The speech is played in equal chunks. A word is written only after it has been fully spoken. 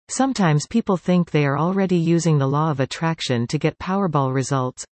Sometimes people think they are already using the law of attraction to get Powerball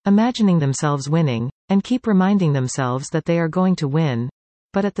results, imagining themselves winning, and keep reminding themselves that they are going to win.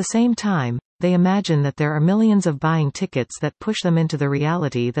 But at the same time, they imagine that there are millions of buying tickets that push them into the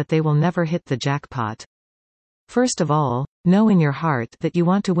reality that they will never hit the jackpot. First of all, know in your heart that you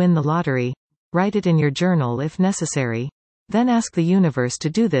want to win the lottery. Write it in your journal if necessary. Then ask the universe to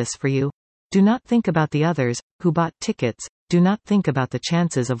do this for you. Do not think about the others, who bought tickets. Do not think about the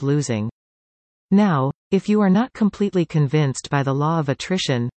chances of losing. Now, if you are not completely convinced by the law of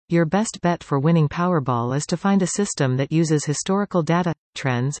attrition, your best bet for winning Powerball is to find a system that uses historical data,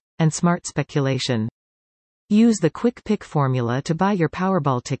 trends, and smart speculation. Use the Quick Pick formula to buy your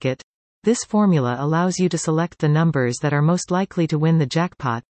Powerball ticket. This formula allows you to select the numbers that are most likely to win the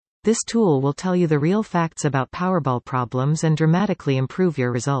jackpot. This tool will tell you the real facts about Powerball problems and dramatically improve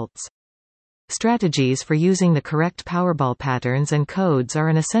your results. Strategies for using the correct Powerball patterns and codes are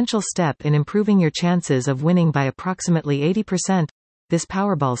an essential step in improving your chances of winning by approximately 80%. This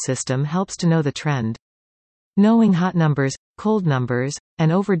Powerball system helps to know the trend. Knowing hot numbers, cold numbers,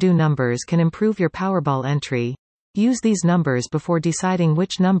 and overdue numbers can improve your Powerball entry. Use these numbers before deciding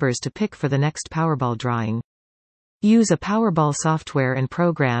which numbers to pick for the next Powerball drawing. Use a Powerball software and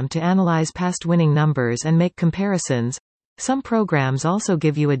program to analyze past winning numbers and make comparisons. Some programs also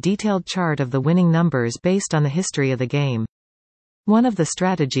give you a detailed chart of the winning numbers based on the history of the game. One of the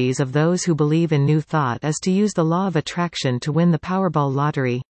strategies of those who believe in New Thought is to use the law of attraction to win the Powerball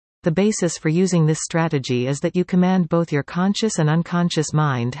lottery. The basis for using this strategy is that you command both your conscious and unconscious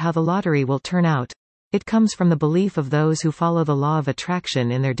mind how the lottery will turn out. It comes from the belief of those who follow the law of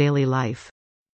attraction in their daily life.